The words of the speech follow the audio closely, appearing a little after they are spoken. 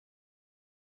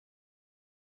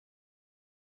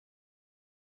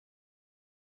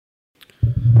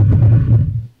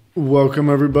Welcome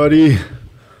everybody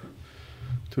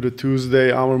to the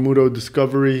Tuesday Amormudo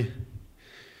Discovery.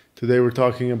 Today we're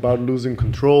talking about losing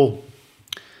control.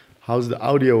 How's the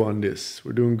audio on this?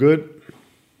 We're doing good?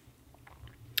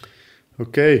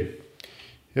 Okay,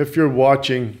 if you're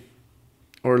watching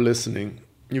or listening,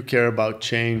 you care about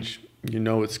change, you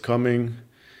know it's coming,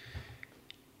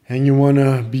 and you want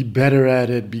to be better at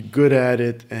it, be good at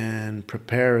it, and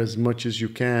prepare as much as you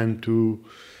can to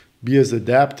be as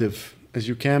adaptive as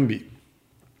you can be.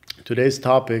 Today's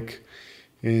topic,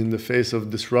 in the face of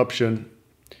disruption,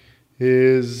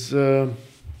 is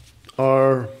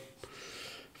our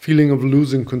feeling of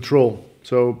losing control.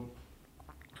 So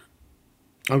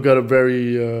I've got a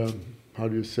very,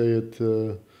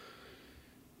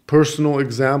 personal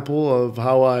example of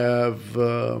how I have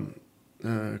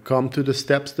come to the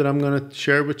steps that I'm going to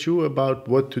share with you about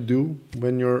what to do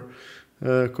when you're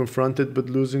confronted with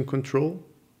losing control.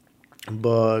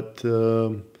 But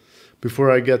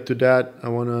before I get to that, I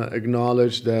want to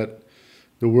acknowledge that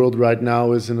the world right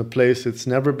now is in a place it's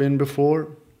never been before.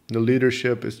 The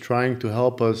leadership is trying to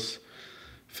help us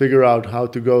figure out how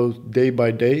to go day by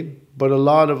day, but a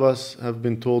lot of us have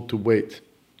been told to wait.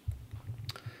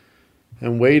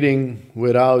 And waiting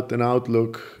without an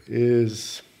outlook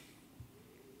is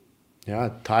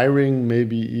tiring,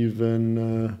 maybe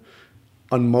even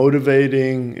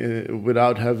unmotivating,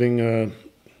 without having a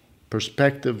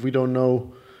perspective. We don't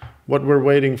know what we're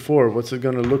waiting for. What's it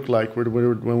going to look like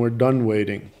when we're done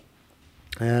waiting?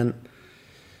 And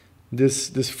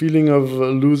this feeling of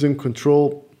losing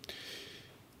control,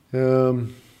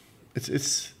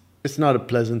 it's not a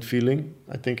pleasant feeling.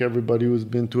 I think everybody who's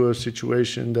been to a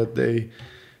situation that they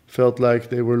felt like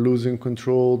they were losing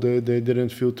control, they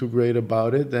didn't feel too great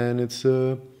about it, and it's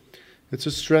a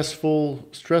stressful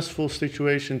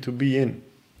situation to be in.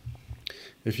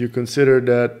 If you consider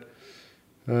that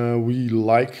we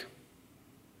like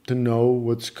to know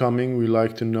what's coming, we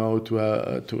like to know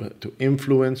to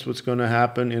influence what's going to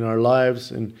happen in our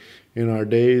lives and in our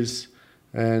days,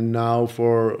 and now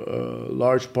for a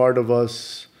large part of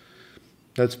us,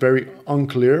 that's very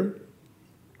unclear.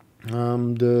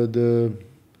 The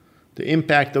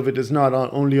impact of it is not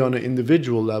only on an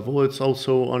individual level, it's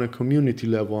also on a community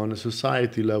level, on a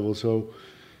society level. So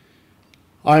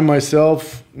I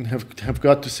myself have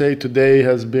got to say today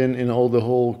has been, in all the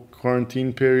whole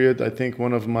quarantine period, I think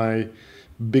one of my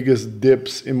biggest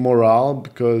dips in morale,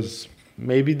 because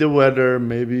maybe the weather,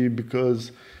 maybe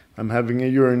because I'm having a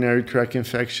urinary tract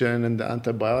infection and the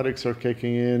antibiotics are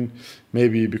kicking in,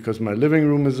 maybe because my living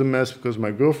room is a mess, because my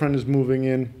girlfriend is moving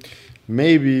in,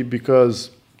 maybe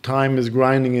because time is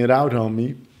grinding it out on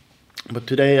me. But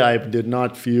today I did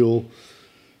not feel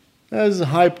as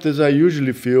hyped as I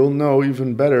usually feel. No,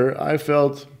 even better, I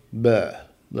felt bleh,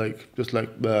 just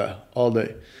like bleh all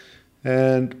day.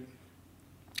 And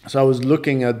so I was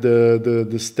looking at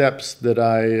the steps that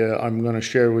I'm going to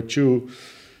share with you,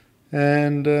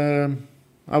 and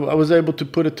I was able to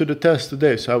put it to the test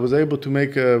today. So I was able to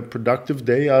make a productive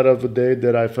day out of a day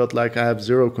that I felt like I have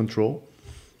zero control.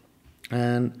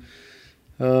 And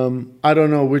I don't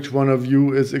know which one of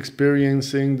you is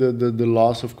experiencing the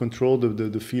loss of control,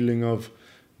 the feeling of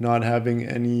not having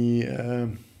any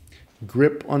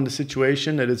grip on the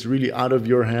situation, that it's really out of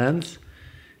your hands.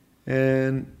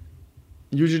 And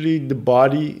usually the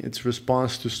body, its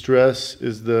response to stress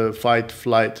is the fight,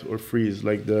 flight, or freeze,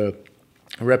 like the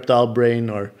reptile brain.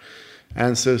 Our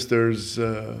ancestors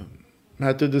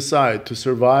had to decide to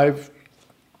survive.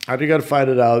 Either you got to fight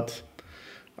it out,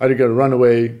 either you got to run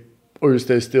away, or you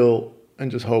stay still and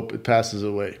just hope it passes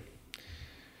away.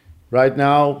 Right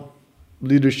now,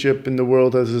 leadership in the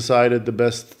world has decided the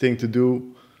best thing to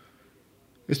do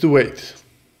is to wait.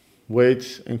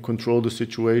 Wait and control the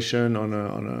situation on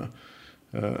a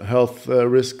health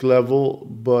risk level.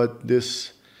 But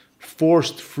this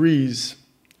forced freeze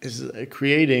is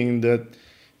creating that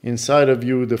inside of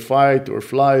you, the fight or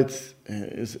flight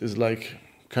is like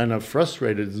kind of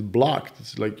frustrated, it's blocked.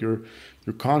 It's like you're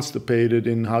constipated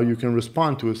in how you can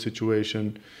respond to a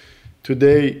situation.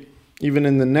 Today, even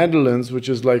in the Netherlands, which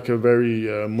is like a very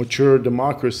mature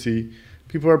democracy,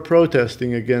 people are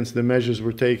protesting against the measures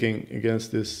we're taking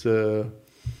against this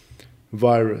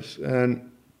virus. And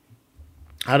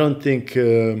I don't think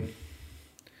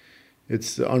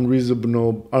it's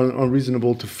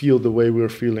unreasonable to feel the way we're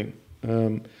feeling.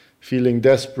 Feeling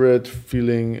desperate,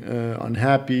 feeling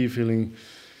unhappy, feeling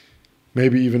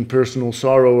maybe even personal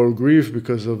sorrow or grief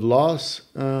because of loss.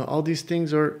 All these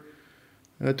things are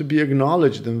to be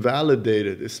acknowledged and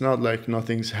validated. It's not like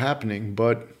nothing's happening,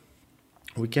 but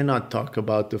we cannot talk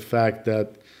about the fact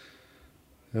that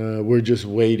we're just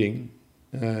waiting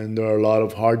And there are a lot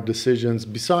of hard decisions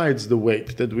besides the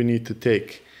weight that we need to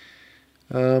take.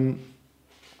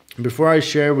 Before I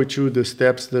share with you the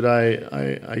steps that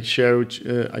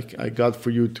I got for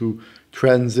you to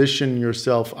transition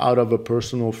yourself out of a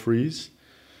personal freeze,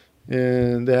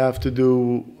 and they have to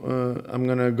do, I'm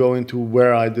going to go into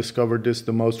where I discovered this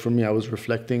the most for me. I was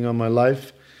reflecting on my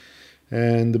life,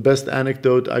 and the best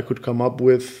anecdote I could come up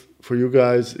with for you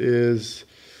guys is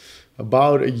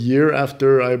about a year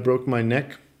after I broke my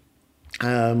neck,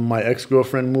 my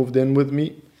ex-girlfriend moved in with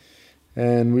me,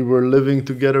 and we were living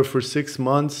together for 6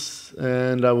 months,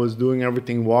 and I was doing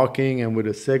everything walking and with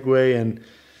a Segway, and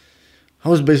I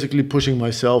was basically pushing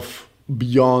myself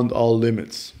beyond all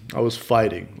limits. I was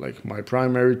fighting. Like, my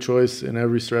primary choice in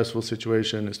every stressful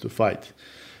situation is to fight.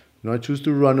 I choose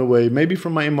to run away, maybe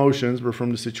from my emotions, but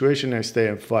from the situation I stay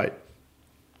and fight.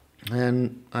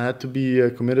 And I had to be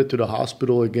committed to the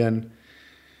hospital again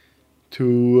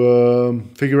to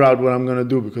figure out what I'm going to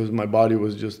do, because my body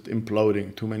was just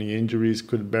imploding. Too many injuries,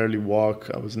 could barely walk,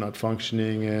 I was not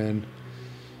functioning. And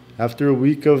after a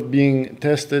week of being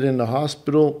tested in the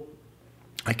hospital,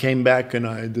 I came back and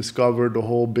I discovered a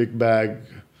whole big bag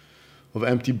of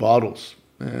empty bottles.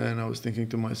 And I was thinking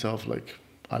to myself, like,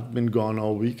 I've been gone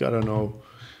all week. I don't know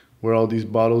where all these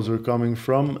bottles are coming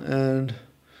from and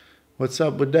what's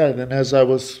up with that. And as I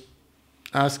was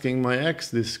asking my ex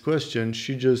this question,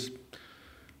 she just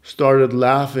started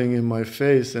laughing in my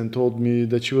face and told me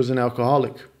that she was an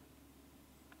alcoholic.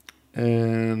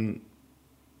 And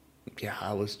yeah,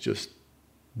 I was just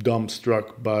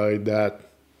dumbstruck by that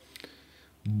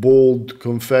bold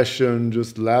confession,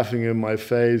 just laughing in my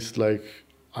face like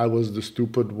I was the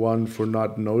stupid one for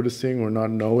not noticing or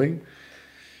not knowing.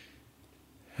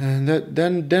 And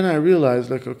then I realized,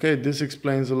 like, okay, this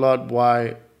explains a lot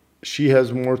why she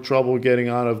has more trouble getting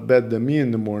out of bed than me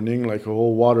in the morning. Like, a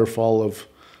whole waterfall of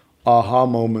aha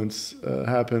moments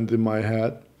happened in my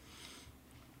head.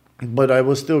 But I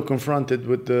was still confronted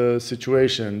with the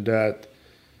situation that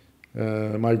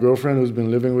my girlfriend, who's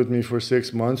been living with me for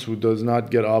 6 months, who does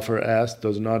not get off her ass,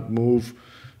 does not move,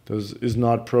 is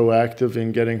not proactive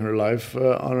in getting her life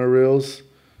on her rails,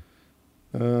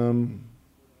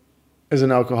 is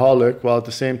an alcoholic, while at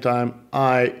the same time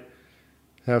I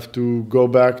have to go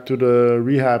back to the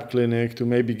rehab clinic to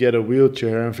maybe get a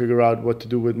wheelchair and figure out what to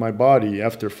do with my body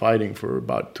after fighting for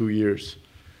about 2 years.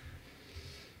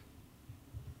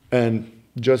 And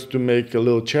just to make a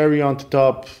little cherry on the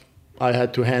top, I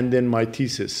had to hand in my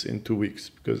thesis in 2 weeks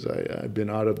because I've been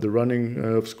out of the running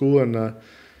of school and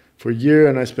for a year,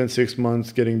 and I spent 6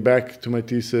 months getting back to my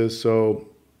thesis. So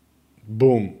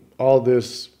boom, all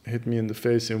this hit me in the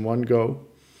face in one go.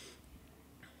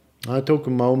 I took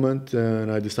a moment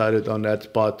and I decided on that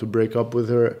spot to break up with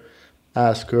her,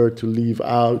 ask her to leave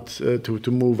out,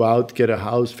 to move out, get a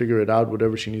house, figure it out,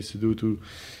 whatever she needs to do to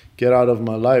get out of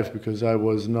my life, because I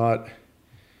was not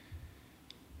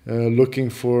looking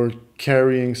for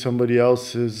carrying somebody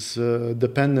else's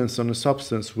dependence on a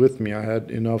substance with me. I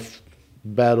had enough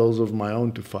battles of my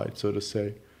own to fight, so to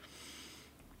say.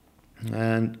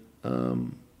 And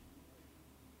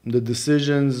the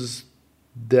decisions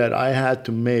that I had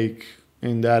to make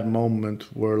in that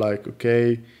moment were like,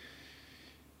 okay,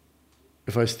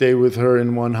 if I stay with her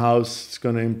in one house, it's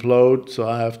going to implode. So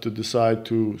I have to decide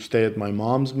to stay at my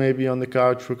mom's, maybe on the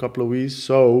couch for a couple of weeks,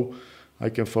 so I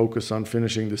can focus on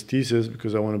finishing this thesis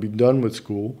because I want to be done with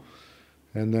school.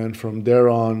 And then from there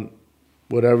on,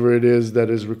 whatever it is that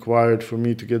is required for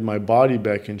me to get my body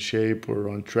back in shape or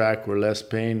on track or less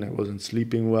pain, I wasn't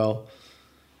sleeping well,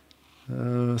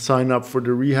 sign up for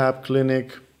the rehab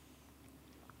clinic.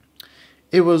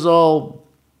 It was all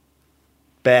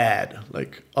bad,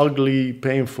 like ugly,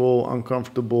 painful,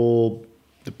 uncomfortable,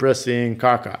 depressing,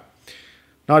 caca.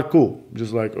 Not cool.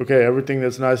 Just like, okay, everything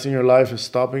that's nice in your life is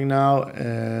stopping now,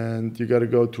 and you got to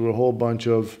go through a whole bunch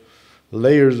of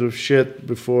layers of shit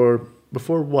before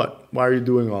what? Why are you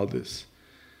doing all this?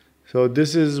 So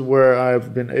this is where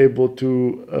I've been able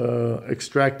to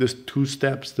extract these 2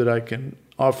 steps that I can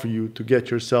offer you to get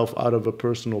yourself out of a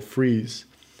personal freeze.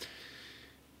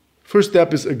 First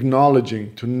step is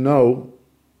acknowledging, to know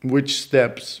which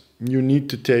steps you need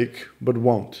to take but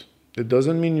won't. It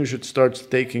doesn't mean you should start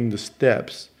taking the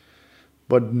steps,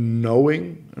 but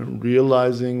knowing and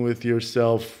realizing with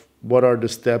yourself, what are the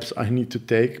steps I need to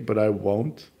take but I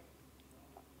won't?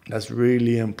 That's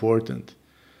really important.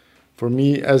 For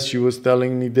me, as she was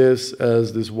telling me this,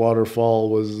 as this waterfall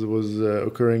was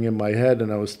occurring in my head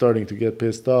and I was starting to get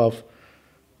pissed off,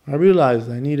 I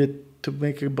realized I needed to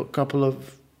make a couple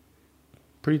of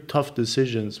pretty tough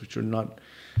decisions, which are not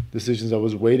decisions I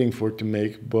was waiting for to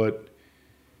make, but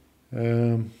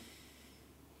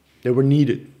They were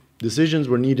needed. Decisions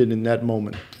were needed in that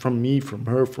moment. From me, from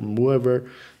her, from whoever.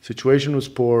 Situation was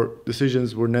poor.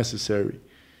 Decisions were necessary.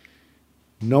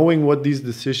 Knowing what these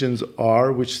decisions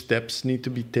are, which steps need to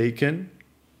be taken,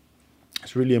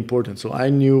 is really important. So I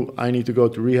knew I need to go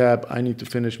to rehab. I need to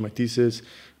finish my thesis.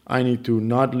 I need to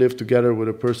not live together with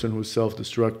a person who's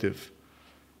self-destructive.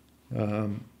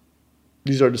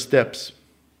 These are the steps.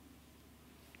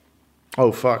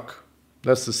 Oh, fuck.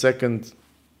 That's the second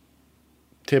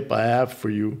tip I have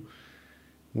for you.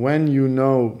 When you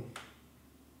know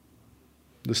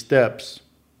the steps,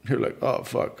 you're like, oh,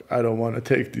 fuck, I don't want to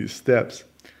take these steps.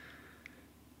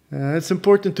 It's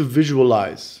important to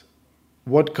visualize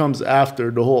what comes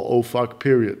after the whole oh, fuck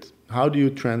period. How do you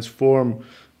transform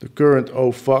the current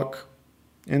oh, fuck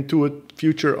into a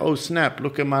future oh, snap,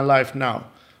 look at my life now.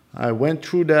 I went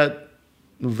through that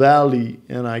valley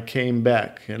and I came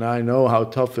back, and I know how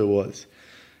tough it was.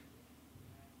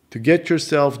 To get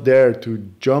yourself there,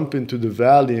 to jump into the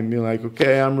valley and be like,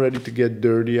 okay, I'm ready to get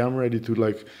dirty, I'm ready to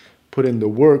like put in the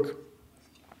work,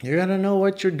 you gotta know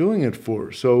what you're doing it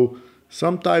for. So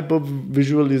some type of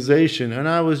visualization. And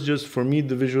I was just, for me,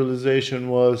 the visualization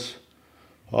was,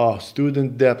 oh,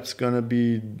 student debt's gonna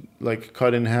be like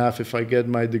cut in half if I get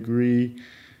my degree.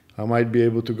 I might be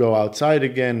able to go outside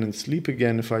again and sleep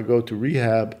again if I go to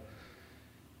rehab.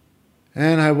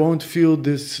 And I won't feel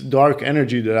this dark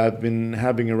energy that I've been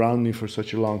having around me for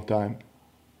such a long time.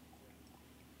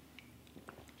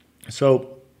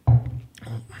 So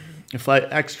if I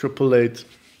extrapolate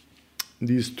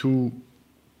these two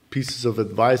pieces of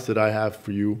advice that I have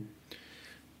for you,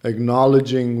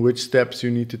 acknowledging which steps you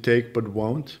need to take but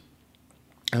won't,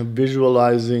 and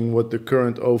visualizing what the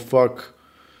current oh fuck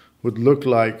would look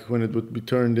like when it would be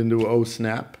turned into oh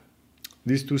snap.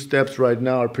 These two steps right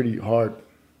now are pretty hard.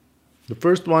 The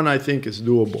first one I think is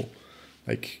doable.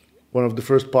 Like one of the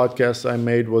first podcasts I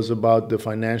made was about the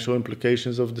financial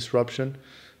implications of disruption.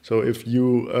 So if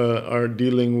you are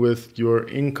dealing with your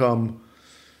income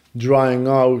drying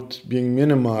out, being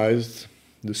minimized,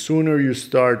 the sooner you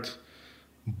start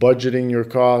budgeting your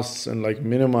costs and like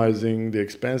minimizing the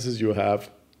expenses you have,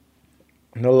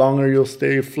 the longer you'll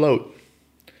stay afloat.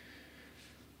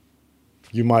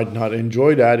 You might not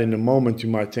enjoy that in the moment. You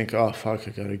might think, oh, fuck,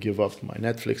 I gotta give up my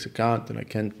Netflix account and I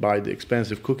can't buy the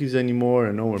expensive cookies anymore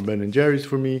and no more Ben & Jerry's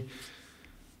for me.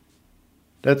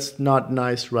 That's not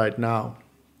nice right now.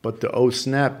 But the oh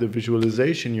snap, the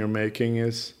visualization you're making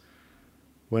is,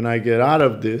 when I get out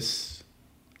of this,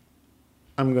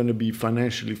 I'm going to be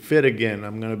financially fit again.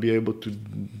 I'm going to be able to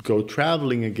go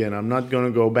traveling again. I'm not going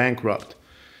to go bankrupt.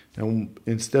 And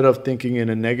instead of thinking in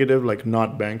a negative, like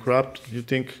not bankrupt, you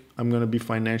think I'm going to be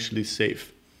financially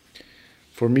safe.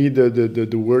 For me,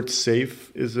 the word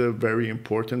safe is a very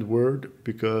important word,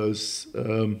 because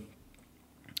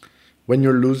when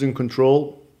you're losing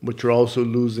control, what you're also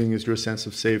losing is your sense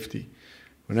of safety.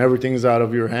 When everything's out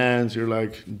of your hands, you're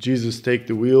like, Jesus, take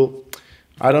the wheel.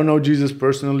 I don't know Jesus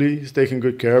personally. He's taken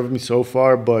good care of me so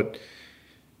far, but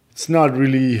it's not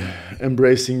really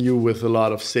embracing you with a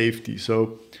lot of safety.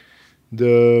 So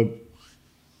the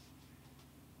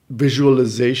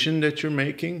visualization that you're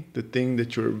making, the thing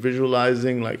that you're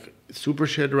visualizing, like super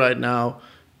shit right now,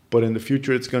 but in the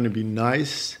future it's going to be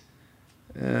nice.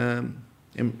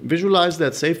 And visualize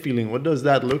that safe feeling. What does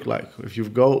that look like? If you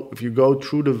go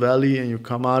through the valley and you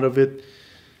come out of it,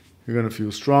 you're gonna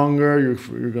feel stronger.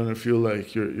 You're gonna feel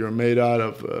like you're made out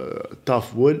of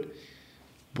tough wood,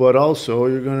 but also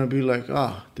you're gonna be like,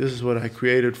 this is what I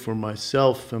created for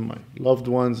myself and my loved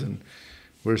ones, and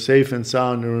we're safe and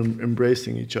sound and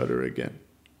embracing each other again.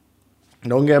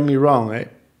 Don't get me wrong, eh?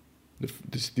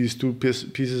 These two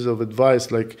pieces of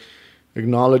advice, like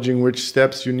acknowledging which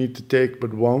steps you need to take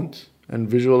but won't, and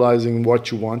visualizing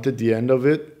what you want at the end of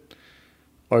it,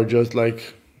 are just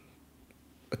like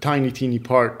a tiny, teeny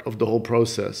part of the whole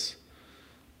process.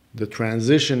 The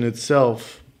transition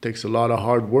itself takes a lot of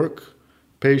hard work,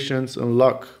 patience, and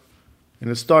luck. And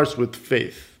it starts with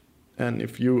faith. And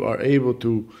if you are able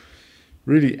to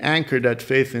really anchor that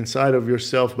faith inside of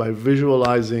yourself by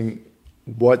visualizing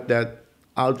what that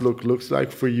outlook looks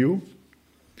like for you,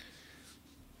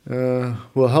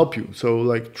 will help you. So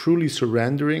like truly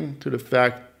surrendering to the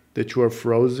fact that you are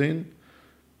frozen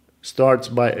starts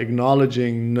by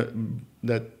acknowledging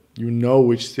that you know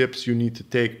which steps you need to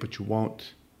take, but you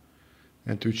won't.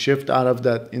 And to shift out of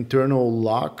that internal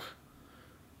lock,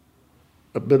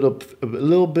 a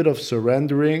little bit of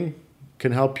surrendering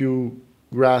can help you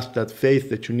grasp that faith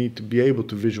that you need to be able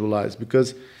to visualize.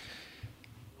 Because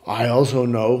I also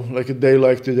know, like a day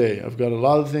like today, I've got a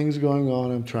lot of things going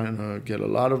on. I'm trying to get a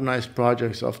lot of nice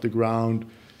projects off the ground.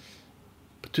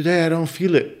 But today I don't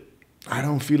feel it. I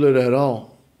don't feel it at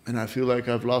all. And I feel like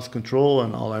I've lost control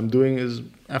and all I'm doing is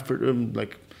effort,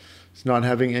 like it's not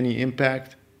having any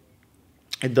impact.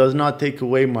 It does not take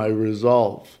away my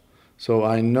resolve. So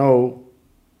I know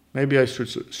maybe I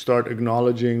should start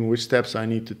acknowledging which steps I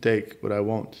need to take, but I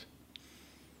won't.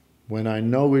 When I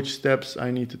know which steps I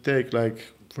need to take,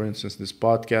 like for instance, this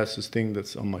podcast, this thing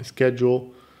that's on my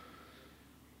schedule,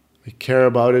 I care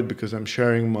about it because I'm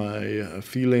sharing my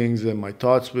feelings and my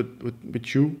thoughts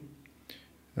with you.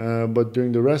 But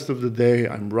during the rest of the day,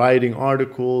 I'm writing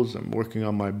articles, I'm working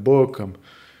on my book, I'm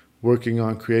working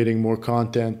on creating more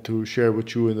content to share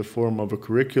with you in the form of a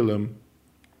curriculum.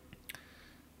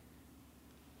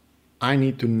 I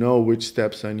need to know which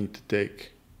steps I need to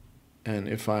take. And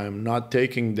if I'm not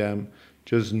taking them,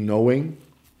 just knowing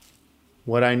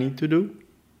what I need to do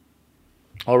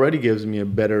already gives me a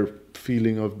better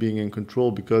feeling of being in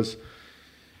control, because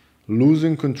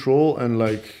losing control and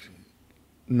like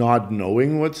not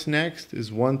knowing what's next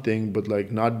is one thing, but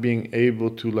like not being able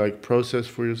to like process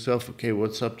for yourself, okay,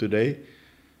 what's up today?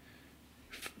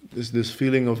 This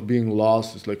feeling of being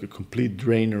lost is like a complete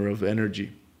drainer of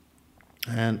energy.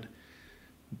 And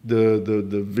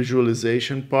the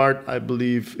visualization part, I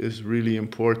believe, is really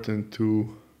important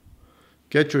to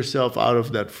get yourself out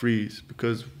of that freeze,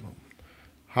 because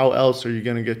how else are you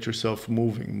going to get yourself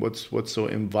moving? What's so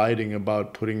inviting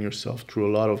about putting yourself through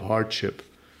a lot of hardship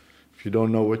if you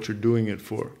don't know what you're doing it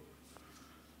for?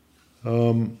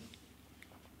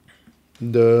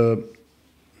 The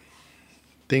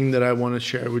thing that I want to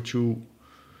share with you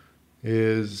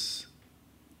is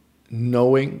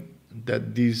knowing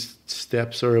that these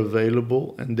steps are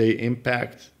available and they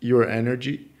impact your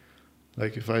energy.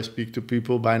 Like if I speak to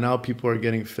people, by now people are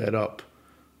getting fed up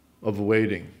of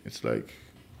waiting. It's like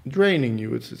draining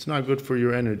you. It's not good for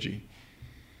your energy.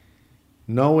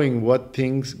 Knowing what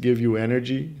things give you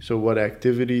energy, so what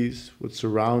activities, what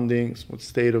surroundings, what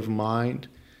state of mind,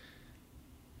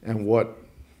 and what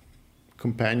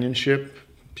companionship.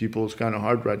 People, it's kind of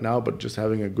hard right now, but just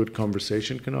having a good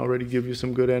conversation can already give you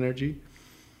some good energy.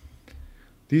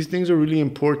 These things are really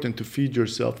important to feed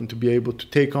yourself and to be able to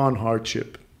take on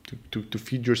hardship, to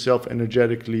feed yourself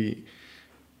energetically,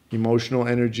 emotional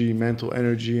energy, mental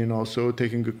energy, and also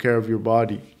taking good care of your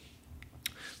body.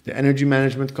 The Energy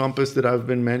Management Compass that I've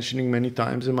been mentioning many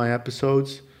times in my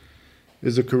episodes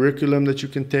is a curriculum that you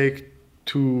can take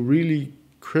to really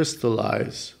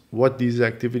crystallize what these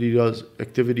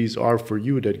activities are for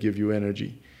you that give you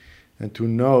energy. And to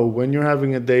know when you're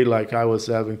having a day like I was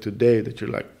having today, that you're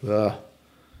like, ugh.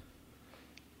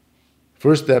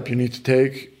 First step you need to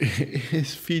take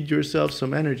is feed yourself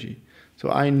some energy. So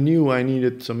I knew I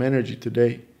needed some energy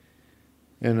today.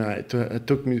 And it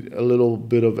took me a little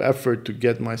bit of effort to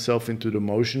get myself into the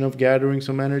motion of gathering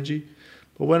some energy.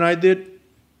 But when I did,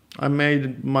 I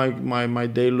made my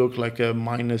day look like a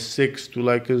 -6 to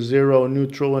like a 0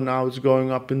 neutral, and now it's going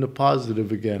up in the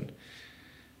positive again.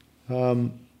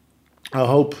 I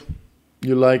hope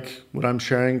you like what I'm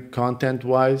sharing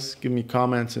content-wise. Give me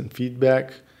comments and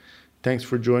feedback. Thanks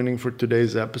for joining for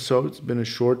today's episode. It's been a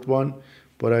short one,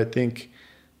 but I think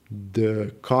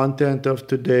the content of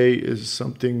today is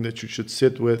something that you should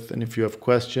sit with. And if you have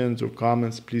questions or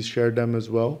comments, please share them as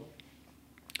well.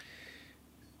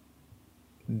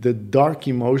 The dark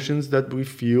emotions that we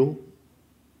feel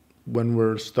when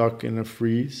we're stuck in a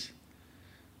freeze,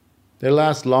 they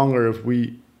last longer if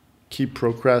we keep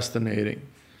procrastinating.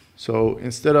 So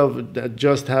instead of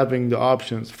just having the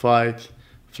options fight,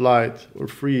 flight, or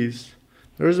freeze,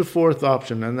 there is a fourth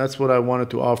option, and that's what I wanted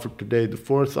to offer today. The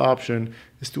fourth option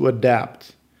is to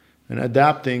adapt. And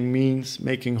adapting means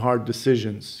making hard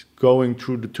decisions, going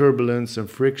through the turbulence and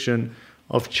friction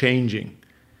of changing.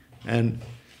 And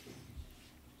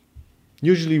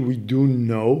usually we do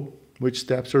know which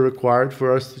steps are required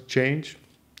for us to change,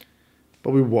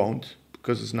 but we won't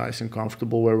because it's nice and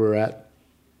comfortable where we're at.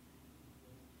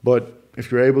 But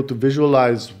if you're able to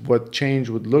visualize what change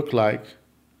would look like,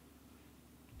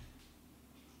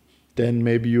 then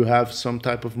maybe you have some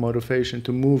type of motivation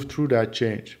to move through that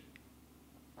change.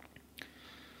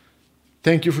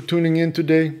 Thank you for tuning in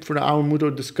today for the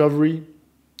Awamuto Discovery.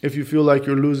 If you feel like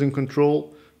you're losing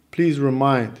control, please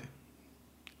remind.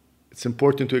 It's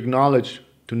important to acknowledge,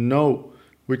 to know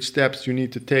which steps you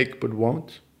need to take but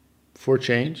won't for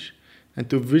change, and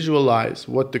to visualize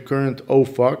what the current oh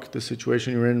fuck, the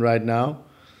situation you're in right now,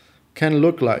 can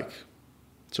look like.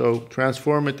 So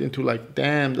transform it into like,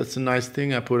 damn, that's a nice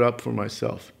thing I put up for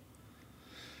myself.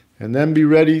 And then be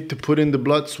ready to put in the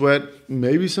blood, sweat,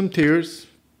 maybe some tears,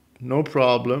 no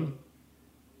problem.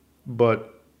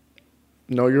 But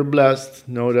know you're blessed.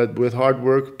 Know that with hard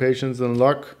work, patience, and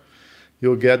luck,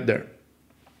 you'll get there.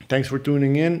 Thanks for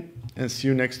tuning in, and see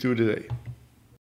you next Tuesday.